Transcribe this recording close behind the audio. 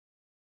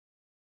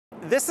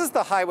This is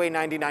the Highway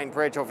 99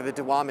 bridge over the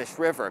Duwamish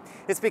River.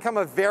 It's become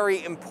a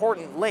very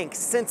important link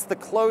since the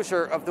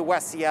closure of the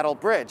West Seattle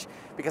Bridge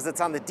because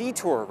it's on the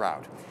detour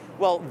route.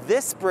 Well,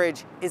 this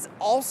bridge is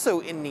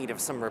also in need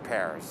of some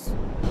repairs.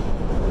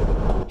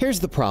 Here's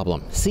the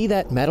problem. See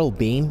that metal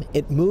beam?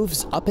 It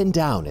moves up and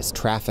down as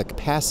traffic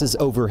passes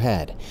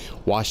overhead.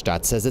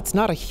 WSDOT says it's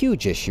not a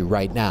huge issue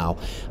right now,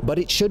 but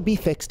it should be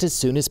fixed as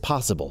soon as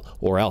possible,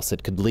 or else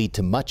it could lead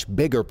to much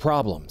bigger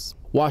problems.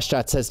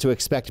 WSDOT says to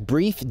expect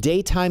brief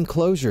daytime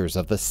closures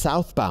of the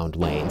southbound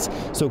lanes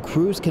so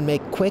crews can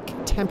make quick,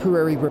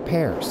 temporary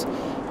repairs.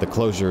 The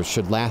closures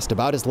should last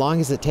about as long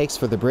as it takes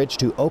for the bridge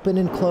to open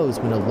and close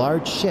when a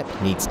large ship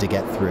needs to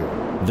get through.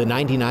 The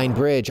 99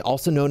 bridge,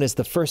 also known as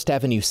the First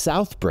Avenue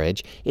South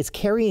Bridge, is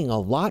carrying a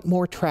lot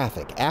more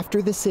traffic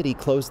after the city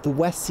closed the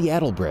West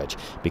Seattle Bridge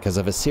because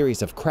of a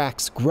series of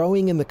cracks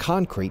growing in the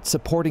concrete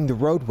supporting the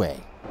roadway.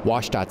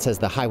 WSDOT says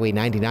the Highway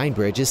 99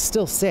 bridge is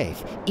still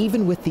safe,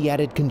 even with the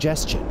added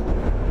congestion.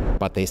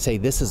 But they say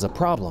this is a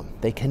problem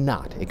they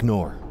cannot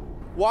ignore.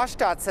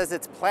 WSDOT says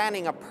it's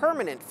planning a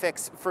permanent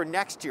fix for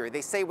next year. They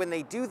say when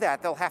they do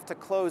that, they'll have to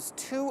close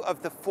 2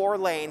 of the 4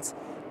 lanes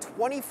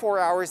 24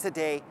 hours a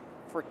day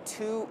for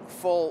 2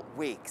 full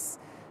weeks.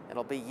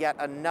 It'll be yet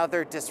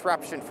another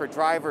disruption for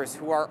drivers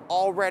who are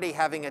already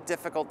having a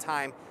difficult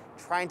time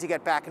trying to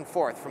get back and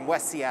forth from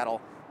West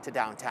Seattle to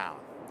downtown.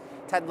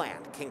 Ted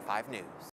Land, King 5 News.